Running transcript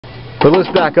But let's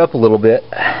back up a little bit.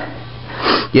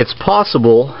 It's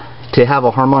possible to have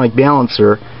a harmonic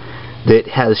balancer that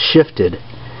has shifted.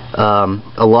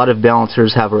 A lot of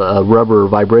balancers have a rubber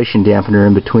vibration dampener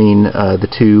in between the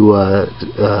two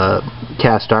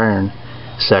cast iron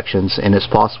sections, and it's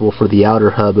possible for the outer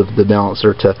hub of the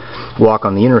balancer to walk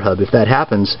on the inner hub. If that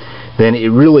happens, then it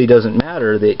really doesn't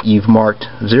matter that you've marked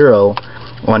 0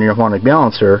 on your harmonic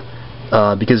balancer,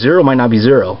 because 0 might not be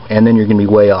 0, and then you're going to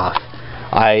be way off.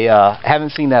 I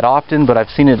haven't seen that often, but I've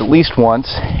seen it at least once,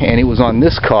 and it was on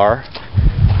this car.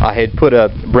 I had put a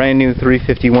brand new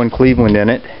 351 Cleveland in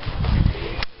it,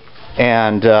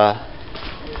 and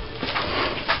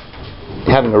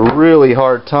having a really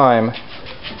hard time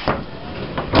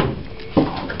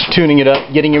tuning it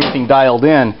up, getting everything dialed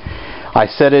in. I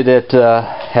set it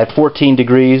at 14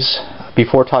 degrees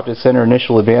before top dead center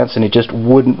initial advance, and it just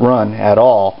wouldn't run at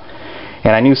all.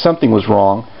 And I knew something was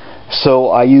wrong, so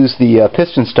I used the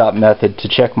piston stop method to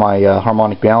check my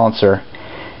harmonic balancer,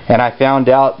 and I found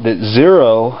out that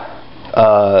 0,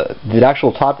 the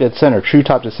actual top dead center, true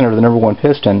top dead center of the number 1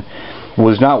 piston,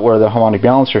 was not where the harmonic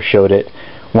balancer showed it.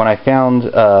 When I found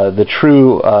the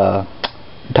true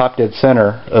top dead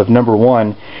center of number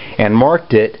 1 and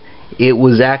marked it, it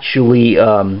was actually,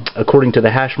 according to the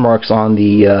hash marks on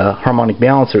the harmonic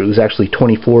balancer, it was actually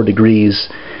 24 degrees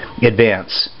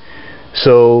advance.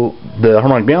 So the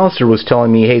harmonic balancer was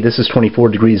telling me, hey, this is 24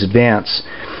 degrees advance,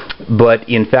 but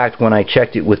in fact when I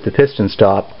checked it with the piston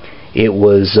stop, that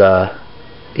was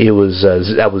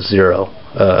 0.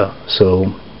 So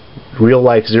real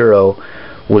life 0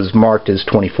 was marked as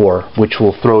 24, which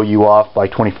will throw you off by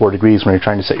 24 degrees when you're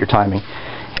trying to set your timing,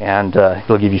 and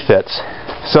it'll give you fits.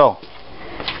 So,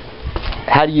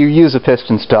 how do you use a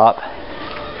piston stop?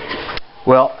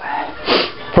 Well,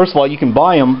 first of all, you can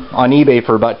buy them on eBay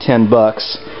for about 10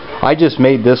 bucks. I just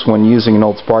made this one using an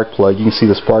old spark plug. You can see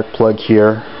the spark plug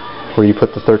here, where you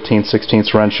put the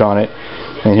 13/16 wrench on it,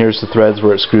 and here's the threads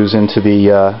where it screws into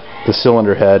the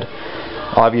cylinder head.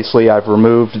 Obviously, I've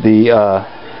removed the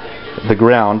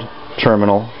ground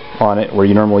terminal on it where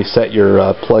you normally set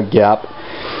your plug gap,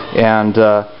 and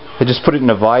I just put it in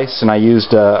a vise, and I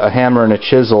used a hammer and a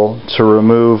chisel to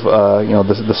remove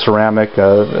the ceramic,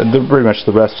 pretty much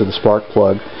the rest of the spark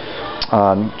plug.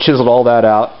 Chiseled all that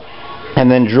out, and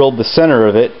then drilled the center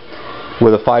of it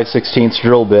with a 5/16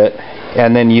 drill bit,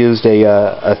 and then used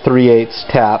a 3/8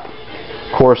 tap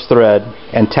coarse thread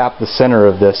and tapped the center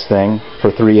of this thing for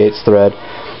 3/8 thread.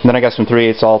 And then I got some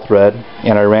 3/8 all thread,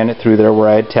 and I ran it through there where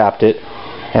I had tapped it,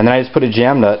 and then I just put a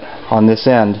jam nut on this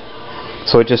end,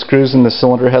 so it just screws in the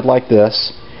cylinder head like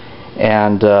this,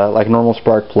 and like a normal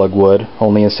spark plug would,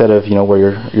 only instead of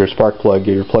where your spark plug,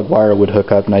 your plug wire would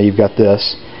hook up, now you've got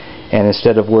this, and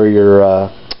instead of where your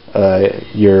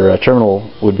terminal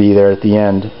would be there at the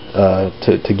end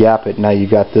to gap it, now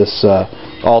you've got this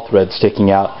all thread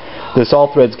sticking out. This all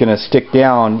thread's going to stick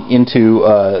down into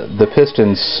the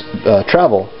piston's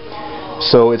travel,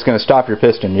 so it's going to stop your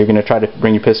piston. You're going to try to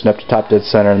bring your piston up to top dead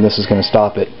center, and this is going to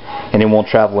stop it, and it won't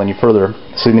travel any further.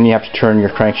 So then you have to turn your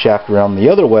crankshaft around the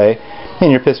other way,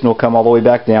 and your piston will come all the way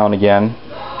back down again,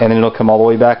 and then it'll come all the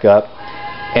way back up,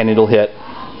 and it'll hit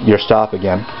your stop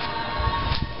again.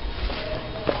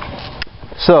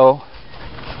 So,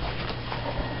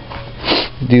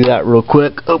 do that real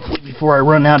quick, hopefully before I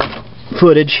run out of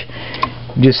footage.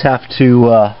 You just have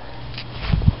to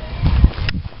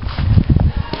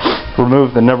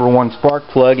remove the number 1 spark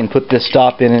plug and put this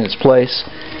stop in its place.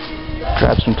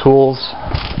 Grab some tools.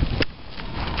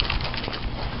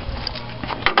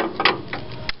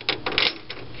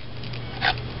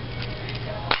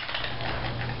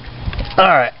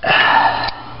 Alright.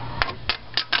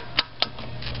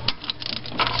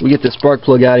 We get the spark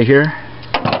plug out of here.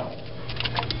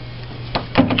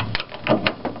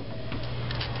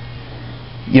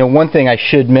 One thing I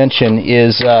should mention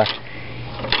is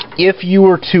if you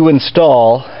were to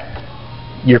install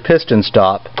your piston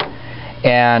stop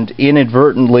and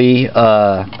inadvertently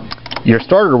your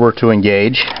starter were to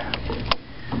engage,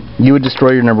 you would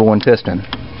destroy your number 1 piston.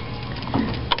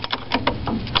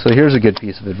 So here's a good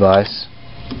piece of advice.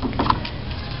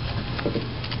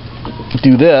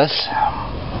 Do this.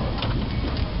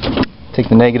 Take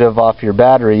the negative off your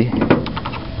battery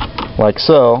like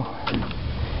so,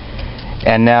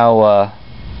 and now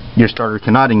your starter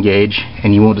cannot engage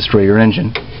and you won't destroy your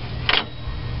engine,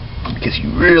 because you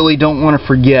really don't want to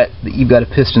forget that you've got a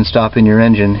piston stop in your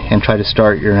engine and try to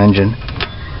start your engine,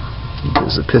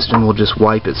 because the piston will just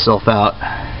wipe itself out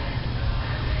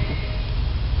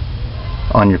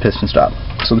on your piston stop.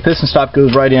 So the piston stop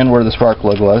goes right in where the spark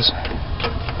plug was.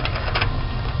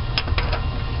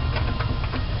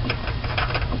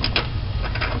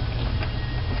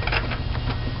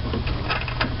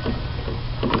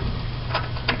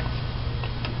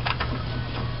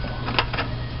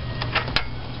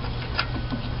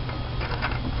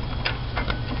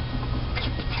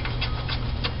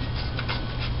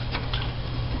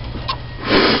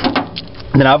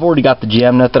 then I've already got the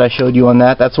jam nut that I showed you on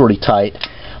that. That's already tight.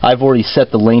 I've already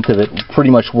set the length of it pretty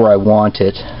much where I want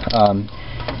it.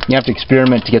 You have to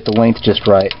experiment to get the length just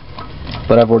right,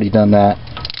 but I've already done that.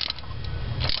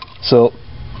 So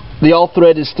the all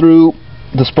thread is through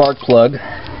the spark plug,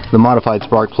 the modified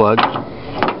spark plug,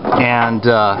 and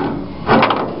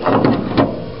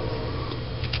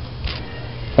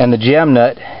the jam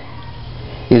nut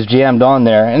is jammed on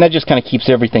there, and that just kind of keeps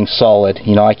everything solid.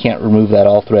 You know, I can't remove that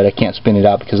all thread, I can't spin it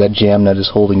out because that jam nut is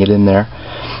holding it in there.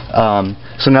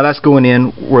 So now that's going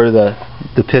in where the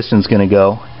piston's going to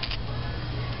go.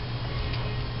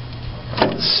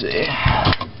 Let's see.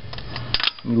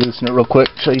 Let me loosen it real quick,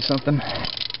 show you something.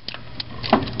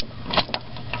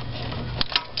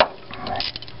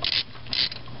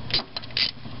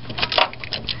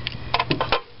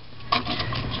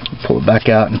 Pull it back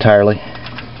out entirely.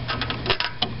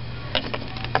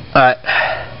 Alright.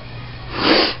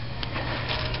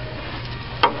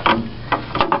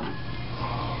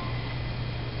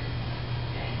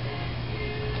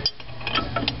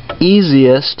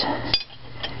 Easiest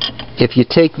if you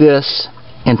take this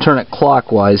and turn it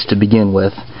clockwise to begin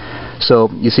with. So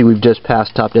you see we've just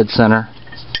passed top dead center.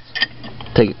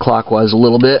 Take it clockwise a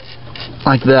little bit,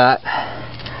 like that,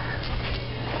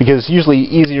 because it's usually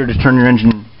easier to turn your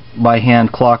engine by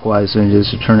hand clockwise than it is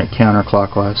to turn it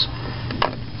counterclockwise.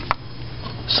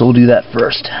 So we'll do that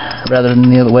first, rather than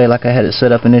the other way like I had it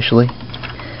set up initially.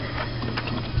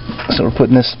 So we're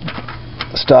putting this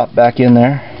stop back in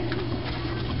there.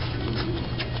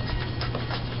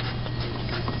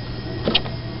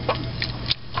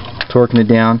 Torquing it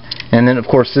down, and then of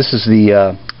course this is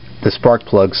the spark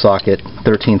plug socket,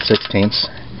 13/16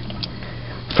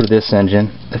 for this engine.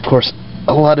 Of course,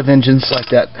 a lot of engines like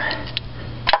that.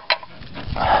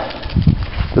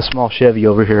 The small Chevy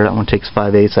over here, that one takes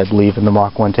 5/8, I believe, and the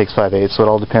Mach 1 takes 5/8. So it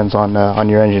all depends on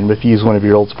your engine. But if you use one of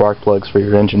your old spark plugs for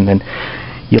your engine, then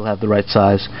you'll have the right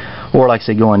size. Or like I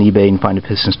say, go on eBay and find a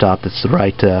piston stop that's the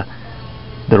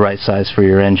right size for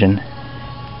your engine.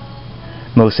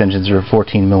 Most engines are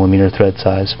 14mm thread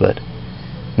size, but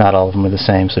not all of them are the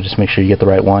same, so just make sure you get the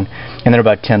right one. And they're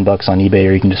about $10 on eBay,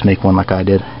 or you can just make one like I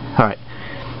did. Alright,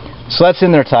 so that's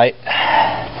in there tight.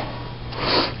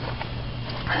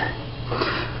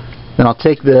 Then I'll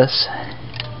take this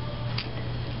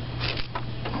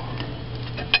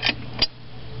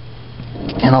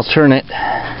and I'll turn it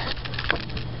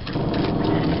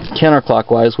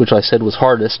counterclockwise, which I said was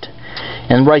hardest,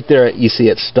 and right there you see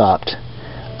it stopped.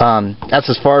 That's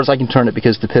as far as I can turn it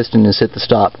because the piston has hit the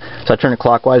stop. So I turn it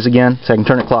clockwise again, so I can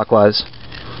turn it clockwise.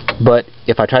 But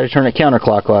if I try to turn it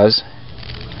counterclockwise,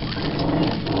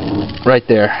 right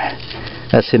there,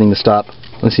 that's hitting the stop.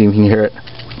 Let's see if you can hear it.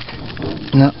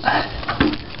 No.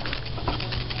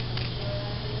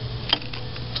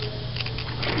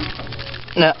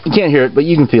 No, you can't hear it, but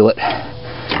you can feel it.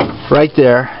 Right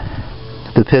there,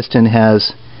 the piston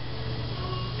has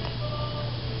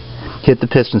hit the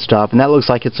piston stop, and that looks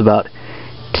like it's about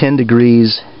 10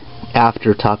 degrees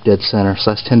after top dead center, so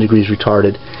that's 10 degrees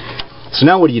retarded. So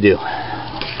now what do you do?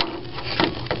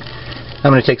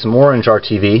 I'm going to take some orange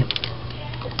RTV.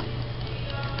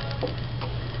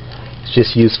 It's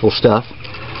just useful stuff.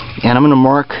 And I'm going to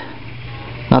mark,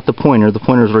 not the pointer is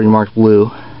already marked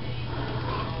blue.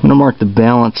 I'm going to mark the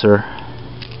balancer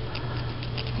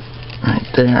right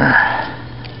there.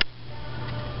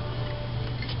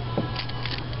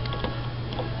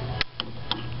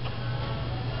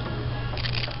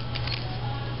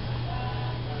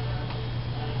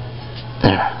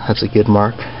 There, that's a good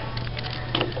mark.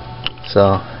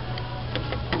 So,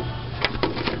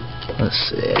 let's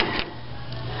see.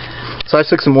 So I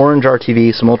took some orange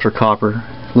RTV, some ultra copper,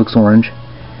 looks orange,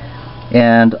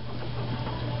 and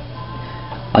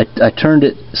I turned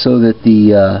it so that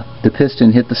the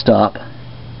piston hit the stop,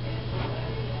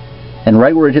 and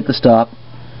right where it hit the stop,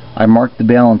 I marked the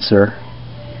balancer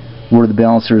where the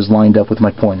balancer is lined up with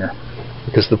my pointer,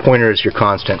 because the pointer is your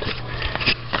constant.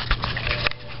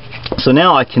 So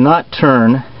now I cannot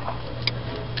turn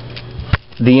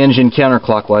the engine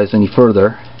counterclockwise any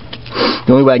further.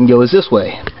 The only way I can go is this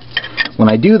way. When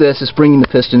I do this, it's bringing the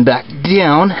piston back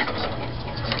down.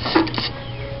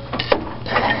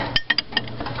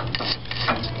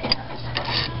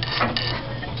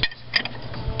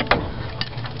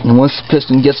 And once the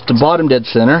piston gets to bottom dead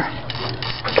center,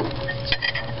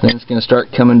 then it's going to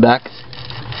start coming back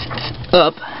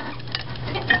up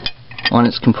on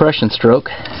its compression stroke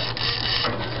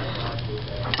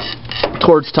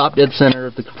towards top dead center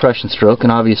of the compression stroke,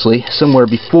 and obviously somewhere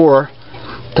before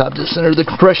top dead center of the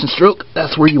compression stroke,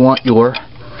 that's where you want your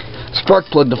spark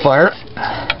plug to fire.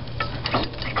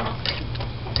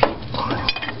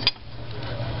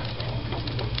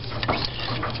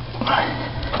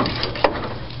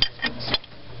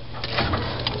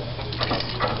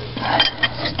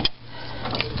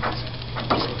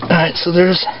 so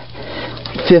there's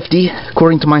 50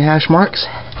 according to my hash marks.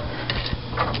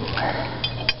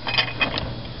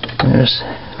 There's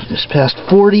just past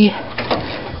 40.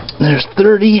 There's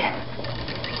 30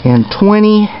 and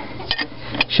 20.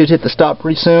 Should hit the stop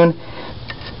pretty soon.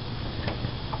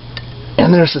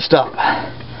 And there's the stop.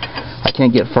 I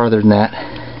can't get farther than that.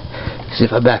 See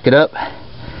if I back it up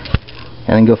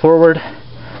and then go forward.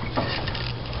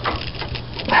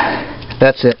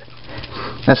 That's it.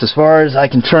 That's as far as I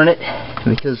can turn it,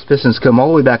 because the pistons come all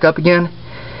the way back up again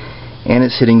and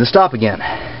it's hitting the stop again.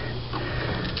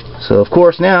 So of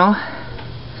course now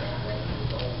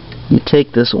you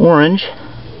take this orange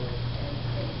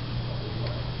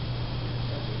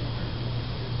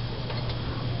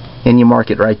and you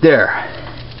mark it right there.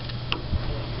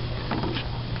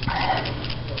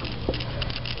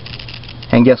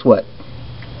 And guess what?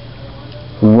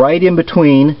 Right in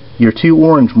between your two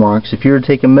orange marks, if you were to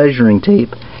take a measuring tape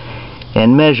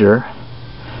and measure,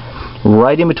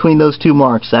 right in between those two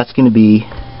marks, that's going to be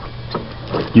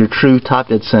your true top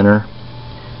dead center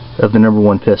of the number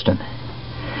 1 piston.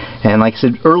 And like I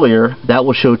said earlier, that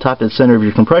will show top dead center of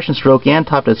your compression stroke and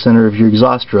top dead center of your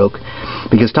exhaust stroke,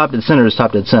 because top dead center is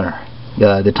top dead center.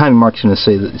 The timing mark is going to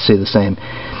say the same.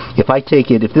 If I take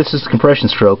it, if this is the compression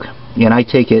stroke, and I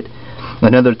take it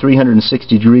another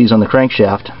 360 degrees on the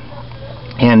crankshaft,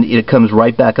 and it comes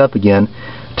right back up again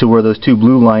to where those two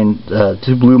blue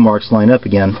marks line up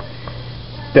again,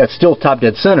 that's still top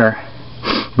dead center.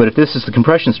 But if this is the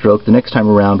compression stroke, the next time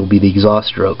around will be the exhaust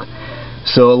stroke.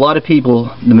 So a lot of people,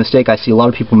 the mistake I see a lot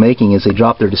of people making is they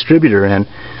drop their distributor in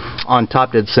on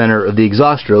top dead center of the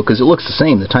exhaust stroke, because it looks the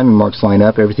same. The timing marks line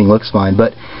up, everything looks fine.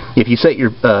 But if you set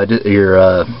your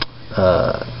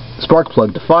spark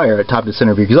plug to fire at top dead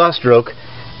center of your exhaust stroke,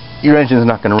 your engine is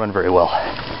not going to run very well.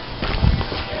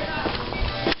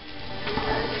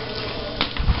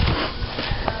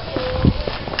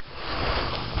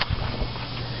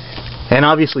 And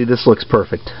obviously this looks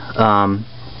perfect.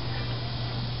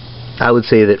 I would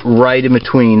say that right in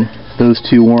between those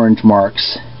two orange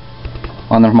marks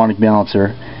on the harmonic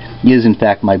balancer is in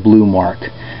fact my blue mark.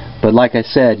 But like I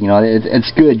said, you know,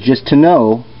 it's good just to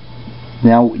know.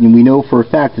 Now we know for a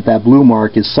fact that that blue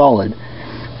mark is solid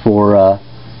for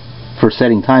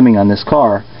setting timing on this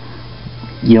car.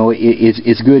 You know,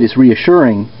 it's good, it's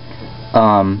reassuring.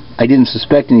 I didn't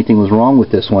suspect anything was wrong with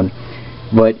this one.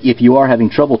 But if you are having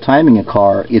trouble timing a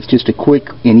car, it's just a quick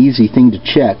and easy thing to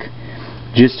check,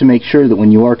 just to make sure that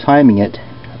when you are timing it,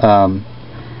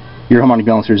 your harmonic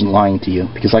balancer isn't lying to you.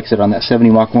 Because like I said, on that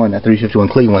 70 Mach 1, that 351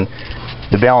 Cleveland,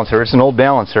 the balancer, it's an old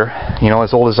balancer, you know,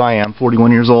 as old as I am,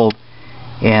 41 years old,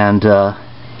 and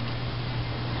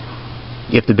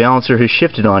if the balancer has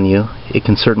shifted on you, it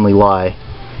can certainly lie,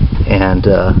 and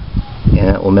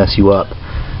it will mess you up.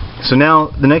 So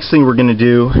now the next thing we're going to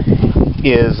do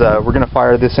is we're going to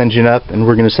fire this engine up, and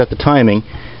we're going to set the timing,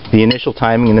 the initial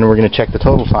timing, and then we're going to check the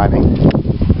total timing.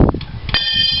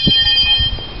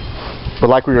 But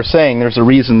like we were saying, there's a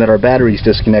reason that our battery's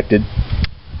disconnected,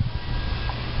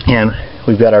 and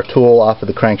we've got our tool off of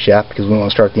the crankshaft because we don't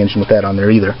want to start the engine with that on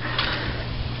there either.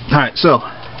 Alright, so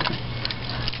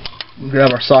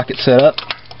grab our socket set up.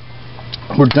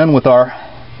 We're done with our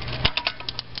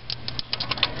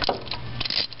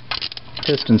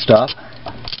piston stop.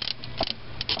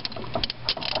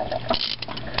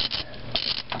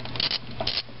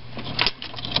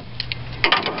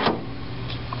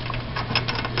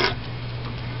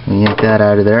 Yank that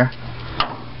out of there.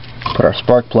 Put our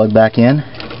spark plug back in.